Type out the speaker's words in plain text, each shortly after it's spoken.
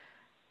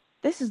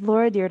This is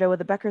Laura Dyrda with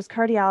the Becker's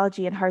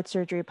Cardiology and Heart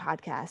Surgery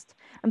podcast.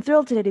 I'm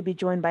thrilled today to be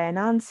joined by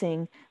Anand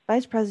Singh,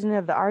 Vice President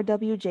of the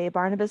RWJ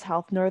Barnabas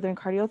Health Northern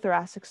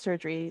Cardiothoracic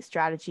Surgery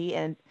Strategy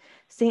and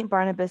St.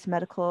 Barnabas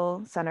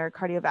Medical Center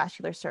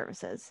Cardiovascular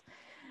Services.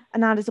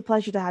 Anand, it's a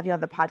pleasure to have you on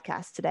the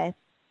podcast today.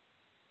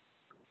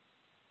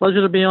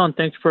 Pleasure to be on.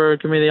 Thanks for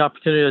giving me the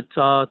opportunity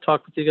to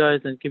talk with you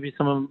guys and give you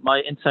some of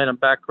my insight and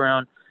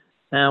background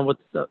and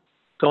what's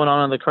going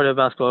on in the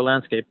cardiovascular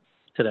landscape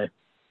today.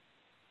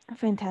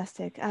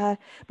 Fantastic.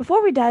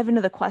 Before we dive into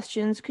the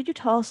questions, could you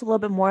tell us a little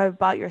bit more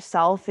about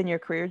yourself and your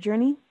career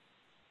journey?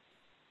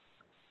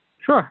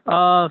 Sure.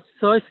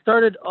 So I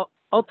started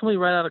ultimately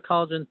right out of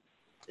college and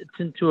it's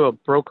into a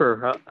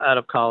broker out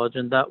of college,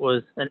 and that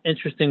was an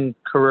interesting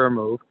career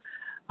move.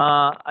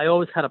 I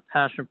always had a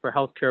passion for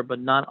healthcare, but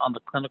not on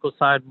the clinical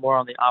side, more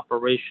on the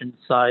operations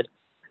side.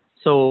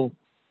 So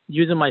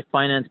using my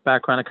finance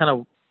background, I kind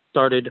of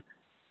started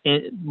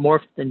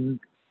morphed and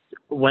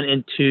went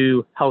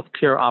into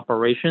healthcare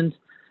operations,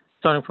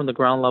 starting from the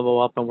ground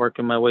level up and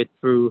working my way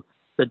through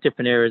the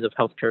different areas of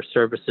healthcare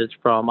services,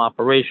 from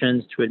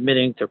operations to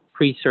admitting to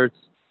pre-certs,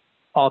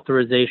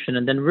 authorization,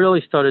 and then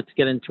really started to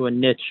get into a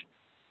niche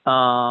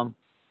 5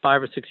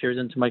 or 6 years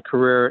into my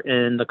career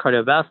in the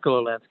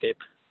cardiovascular landscape,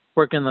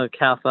 working in the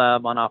cath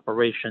lab on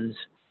operations,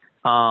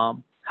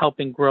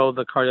 helping grow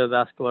the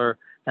cardiovascular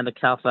and the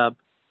cath lab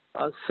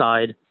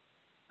side,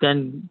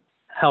 then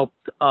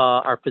helped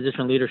our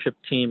physician leadership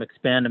team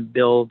expand and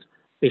build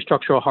a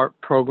structural heart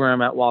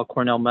program at Weill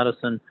Cornell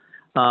Medicine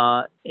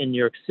in New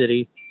York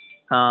City.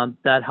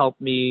 That helped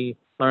me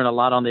learn a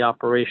lot on the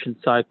operations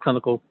side,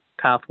 clinical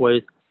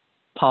pathways,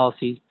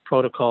 policies,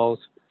 protocols,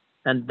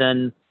 and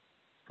then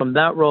from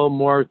that role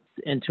more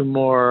into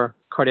more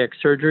cardiac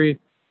surgery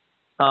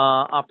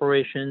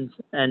operations,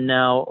 and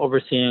now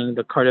overseeing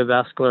the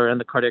cardiovascular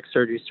and the cardiac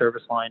surgery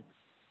service line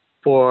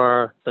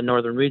for the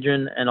northern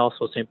region and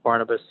also St.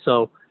 Barnabas.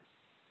 So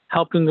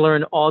helping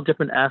learn all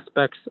different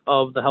aspects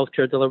of the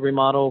healthcare delivery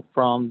model,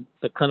 from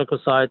the clinical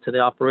side to the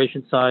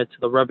operation side to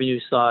the revenue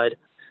side,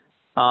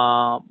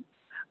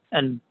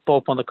 and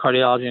both on the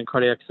cardiology and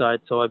cardiac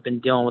side. So I've been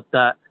dealing with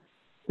that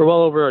for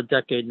well over a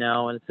decade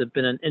now, and it's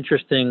been an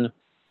interesting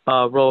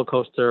roller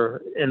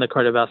coaster in the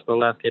cardiovascular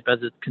landscape as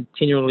it's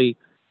continually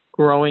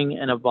growing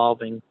and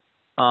evolving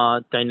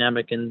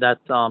dynamic in that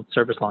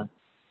service line.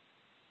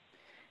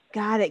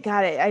 Got it.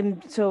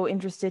 I'm so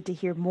interested to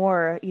hear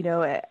more,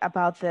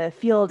 about the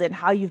field and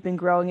how you've been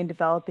growing and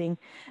developing.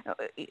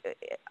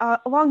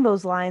 Along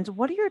those lines,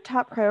 what are your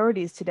top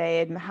priorities today,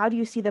 and how do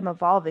you see them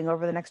evolving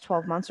over the next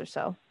 12 months or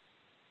so?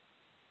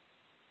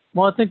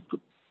 Well, I think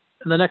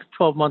in the next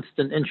 12 months,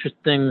 it's an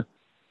interesting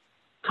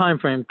time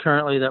frame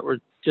currently that we're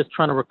just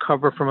trying to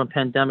recover from a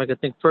pandemic. I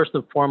think first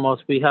and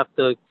foremost, we have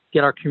to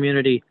get our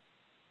community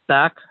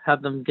back,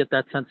 have them get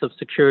that sense of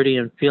security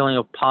and feeling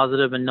of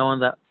positive, and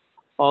knowing that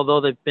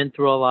although they've been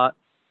through a lot,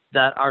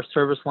 that our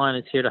service line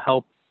is here to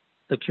help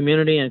the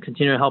community and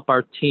continue to help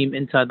our team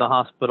inside the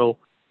hospital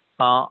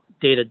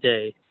day to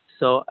day.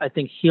 So I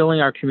think healing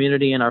our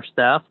community and our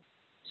staff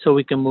so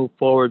we can move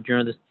forward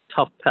during this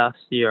tough past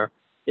year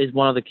is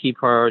one of the key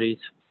priorities.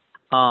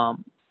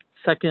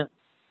 Second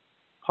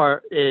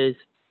part is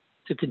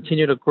to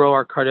continue to grow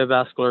our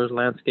cardiovascular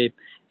landscape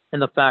in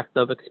the fact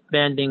of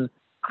expanding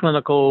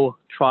clinical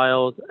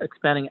trials,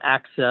 expanding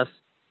access,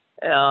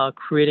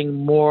 creating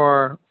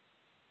more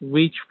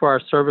reach for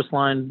our service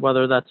line,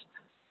 whether that's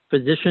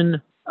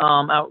physician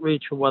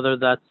outreach, or whether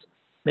that's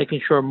making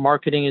sure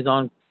marketing is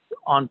on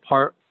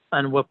part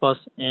and with us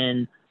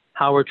in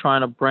how we're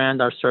trying to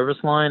brand our service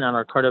line and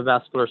our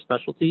cardiovascular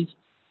specialties,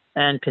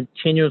 and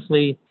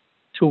continuously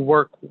to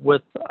work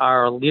with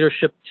our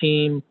leadership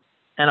team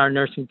and our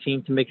nursing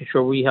team to making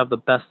sure we have the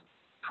best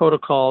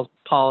protocols,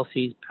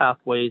 policies,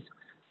 pathways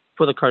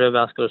for the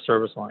cardiovascular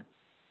service line.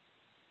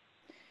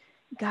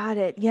 Got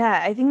it. Yeah,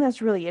 I think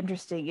that's really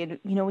interesting. And,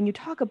 when you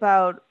talk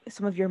about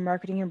some of your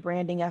marketing and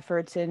branding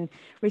efforts and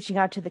reaching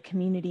out to the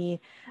community,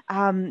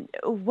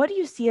 what do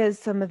you see as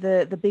some of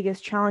the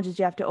biggest challenges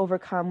you have to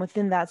overcome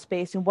within that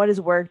space, and what has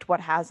worked,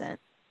 what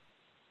hasn't?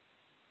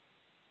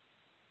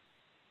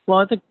 Well,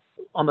 I think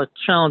on the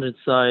challenging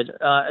side,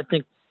 I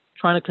think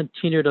trying to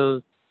continue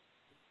to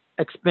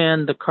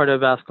expand the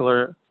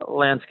cardiovascular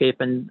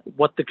landscape and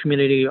what the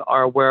community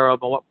are aware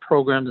of and what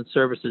programs and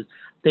services.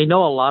 They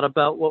know a lot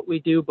about what we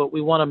do, but we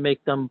want to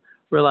make them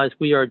realize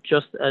we are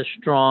just as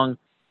strong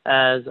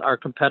as our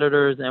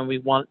competitors, and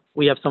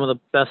we have some of the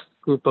best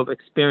group of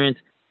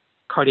experienced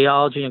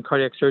cardiology and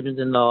cardiac surgeons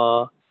in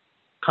the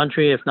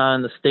country, if not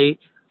in the state.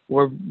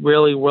 We're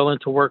really willing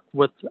to work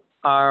with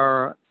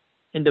our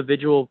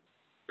individual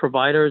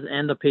providers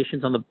and the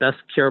patients on the best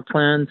care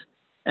plans,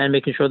 and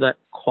making sure that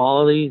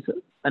quality is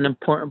an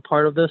important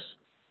part of this,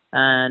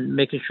 and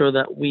making sure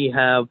that we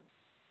have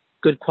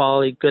good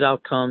quality, good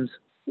outcomes,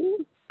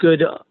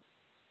 good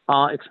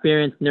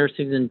experienced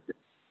nurses and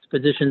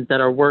physicians that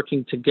are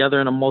working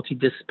together in a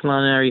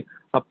multidisciplinary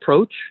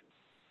approach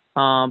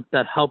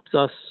that helps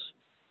us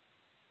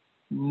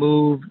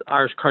move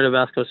our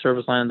cardiovascular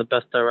service line in the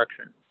best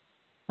direction.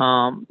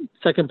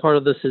 Second part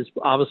of this is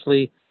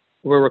obviously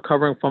we're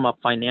recovering from a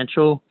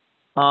financial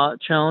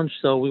challenge.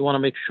 So we want to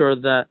make sure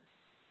that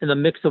in the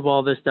mix of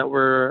all this, that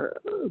we're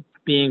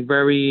being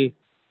very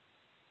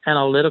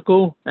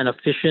analytical and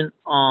efficient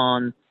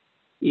on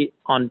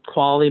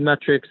quality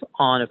metrics,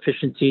 on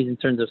efficiencies in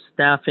terms of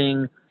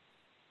staffing,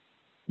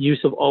 use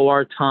of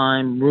OR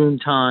time, room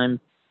time,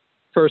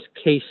 first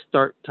case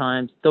start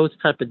times, those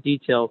type of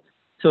details.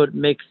 So it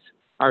makes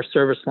our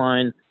service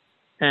line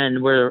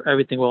and where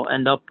everything will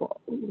end up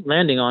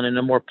landing on in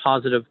a more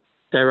positive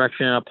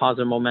direction and a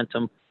positive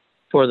momentum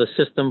for the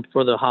system,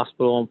 for the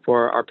hospital, and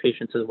for our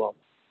patients as well.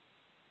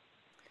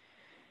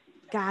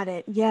 Got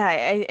it. Yeah,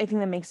 I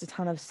think that makes a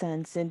ton of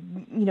sense.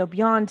 And, you know,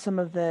 beyond some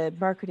of the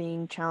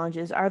marketing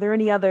challenges, are there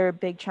any other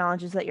big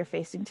challenges that you're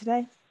facing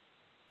today?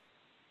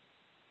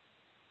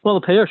 Well,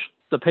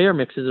 the payer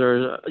mixes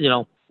are, you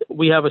know,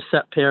 we have a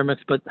set payer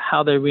mix, but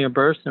how they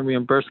reimburse and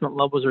reimbursement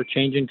levels are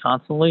changing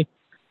constantly.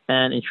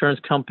 And insurance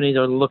companies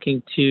are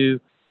looking to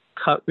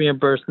cut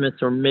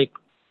reimbursements or make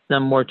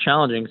them more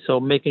challenging. So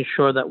making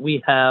sure that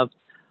we have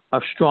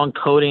a strong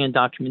coding and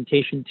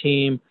documentation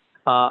team,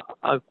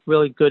 a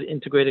really good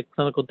integrated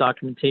clinical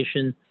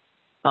documentation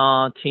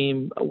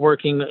team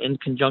working in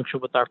conjunction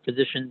with our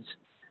physicians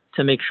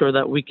to make sure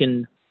that we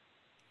can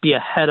be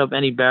ahead of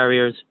any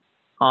barriers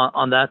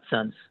on that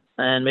sense,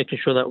 and making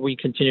sure that we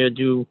continue to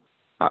do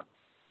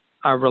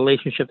our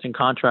relationships and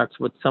contracts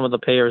with some of the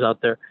payers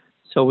out there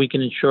so we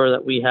can ensure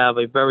that we have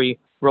a very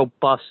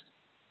robust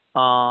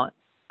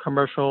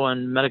commercial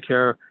and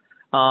Medicare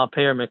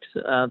payer mix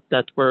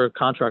that we're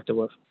contracted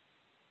with.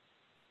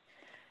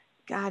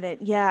 Got it.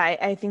 Yeah,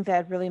 I think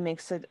that really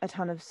makes a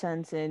ton of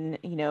sense, and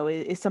you know,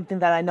 is something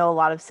that I know a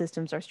lot of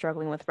systems are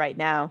struggling with right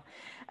now.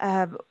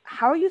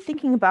 How are you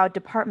thinking about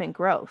department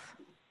growth?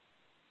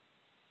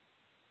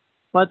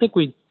 Well, I think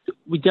we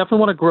definitely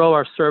want to grow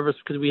our service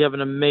because we have an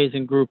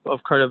amazing group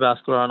of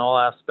cardiovascular on all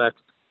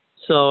aspects.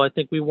 So I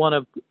think we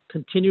want to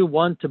continue,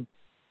 one, to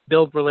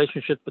build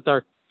relationships with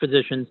our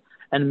physicians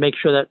and make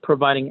sure that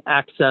providing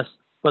access,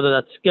 whether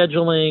that's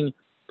scheduling,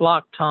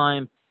 block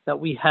time, that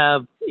we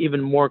have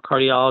even more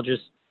cardiologists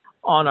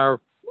on our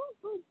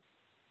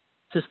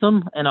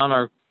system and on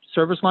our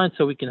service line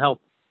so we can help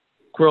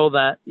grow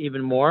that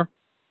even more.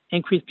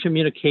 Increase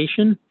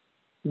communication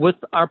with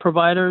our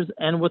providers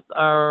and with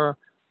our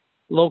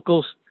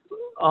local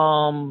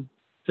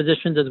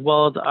physicians as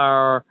well as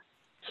our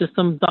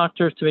system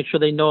doctors to make sure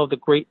they know of the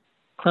great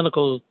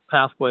clinical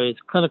pathways,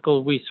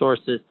 clinical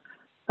resources,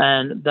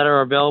 and that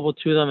are available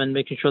to them, and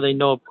making sure they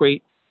know of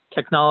great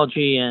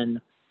technology and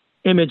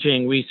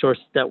imaging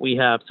resources that we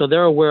have. So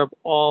they're aware of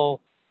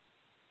all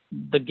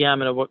the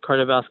gamut of what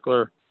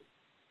cardiovascular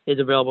is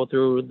available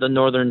through the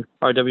Northern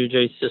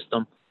RWJ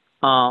system.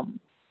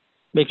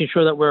 Making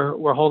sure that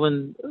we're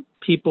holding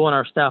people and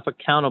our staff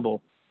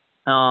accountable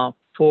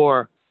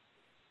for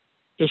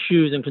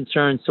issues and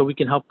concerns so we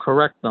can help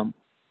correct them.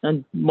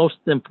 And most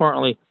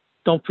importantly,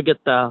 don't forget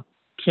the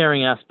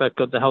caring aspect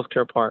of the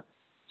healthcare part,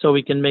 so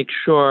we can make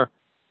sure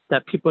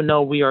that people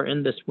know we are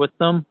in this with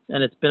them.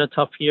 And it's been a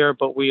tough year,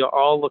 but we are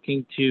all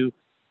looking to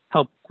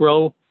help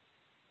grow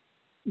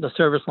the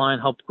service line,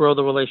 help grow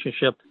the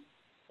relationship,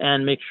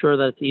 and make sure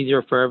that it's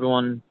easier for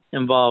everyone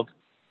involved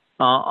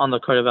on the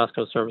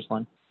cardiovascular service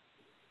line.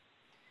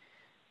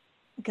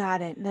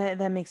 Got it.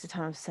 That makes a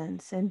ton of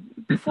sense. And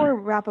before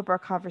we wrap up our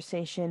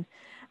conversation,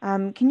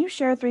 can you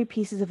share 3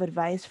 pieces of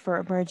advice for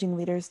emerging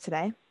leaders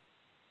today?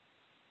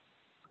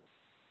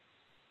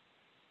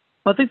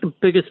 I think the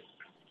biggest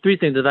 3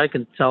 things that I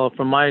can tell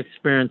from my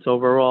experience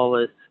overall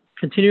is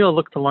continue to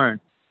look to learn.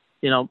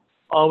 You know,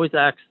 always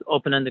ask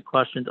open-ended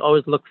questions.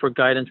 Always look for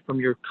guidance from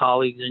your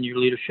colleagues and your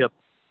leadership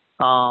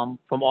from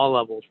all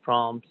levels,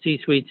 from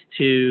C-suites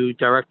to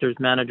directors,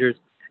 managers,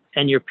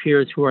 and your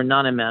peers who are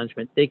not in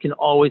management. They can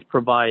always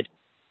provide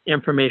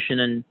information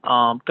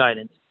and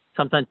guidance.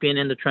 Sometimes being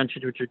in the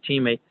trenches with your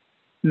teammate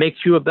makes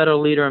you a better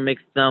leader and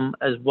makes them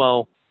as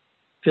well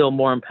feel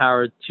more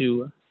empowered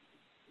to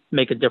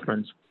make a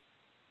difference.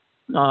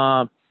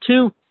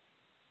 2,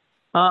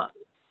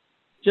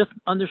 just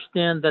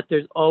understand that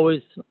there's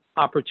always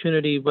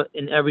opportunity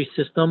in every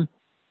system,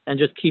 and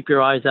just keep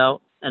your eyes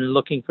out and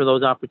looking for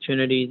those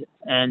opportunities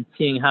and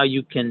seeing how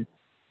you can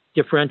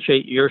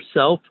differentiate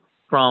yourself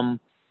from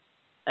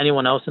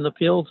anyone else in the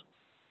field.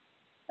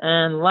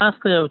 And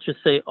lastly, I would just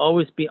say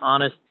always be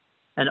honest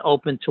and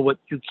open to what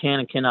you can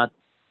and cannot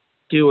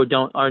do or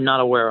are not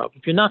aware of.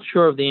 If you're not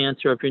sure of the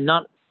answer, if you're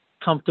not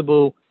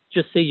comfortable,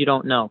 just say you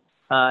don't know.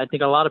 I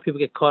think a lot of people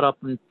get caught up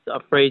and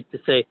afraid to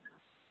say,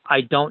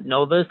 I don't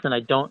know this and I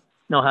don't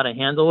know how to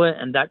handle it.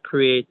 And that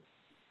creates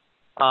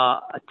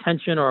a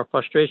tension or a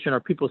frustration, or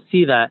people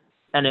see that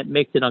and it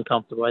makes it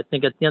uncomfortable. I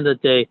think at the end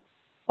of the day,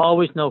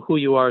 always know who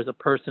you are as a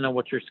person and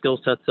what your skill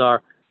sets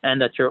are,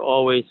 and that you're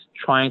always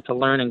trying to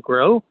learn and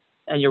grow,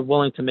 and you're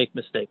willing to make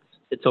mistakes.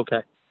 It's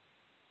okay.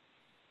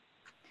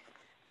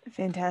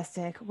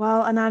 Fantastic.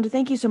 Well, Anand,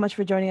 thank you so much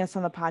for joining us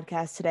on the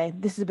podcast today.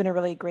 This has been a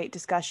really great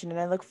discussion, and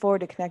I look forward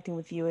to connecting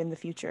with you in the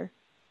future.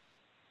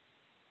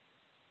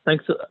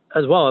 Thanks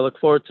as well. I look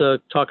forward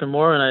to talking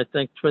more, and I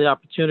thanks for the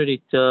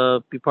opportunity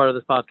to be part of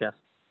this podcast.